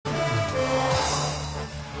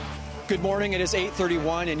Good morning. It is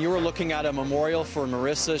 8:31, and you are looking at a memorial for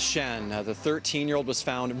Marrisa Shen. The 13-year-old was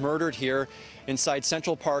found murdered here inside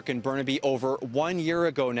Central Park in Burnaby over 1 year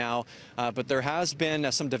ago now, but there has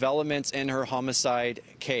been some developments in her homicide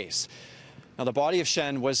case. Now, the body of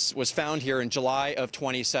Shen was found here in July of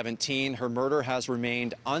 2017. Her murder has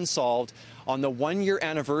remained unsolved. On the 1-year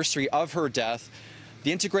anniversary of her death,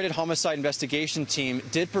 the Integrated Homicide Investigation Team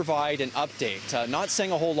did provide an update, not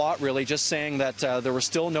saying a whole lot really, just saying that there was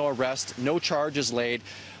still no arrest, no charges laid,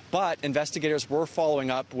 but investigators were following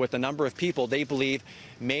up with a number of people they believe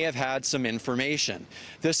may have had some information.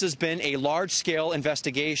 This has been a large-scale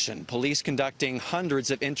investigation, police conducting hundreds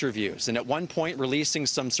of interviews, and at one point releasing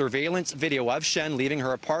some surveillance video of Shen leaving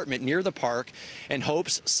her apartment near the park in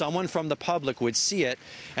hopes someone from the public would see it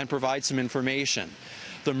and provide some information.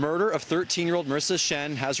 The murder of 13-year-old Marrisa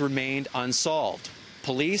Shen has remained unsolved.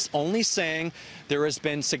 Police only saying there has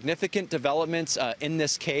been significant developments in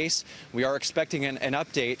this case. We are expecting an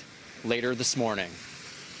update later this morning.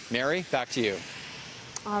 Mary, back to you.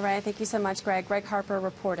 All right, thank you so much, Greg. Greg Harper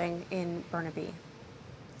reporting in Burnaby.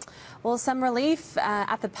 Well, some relief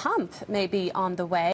at the pump may be on the way.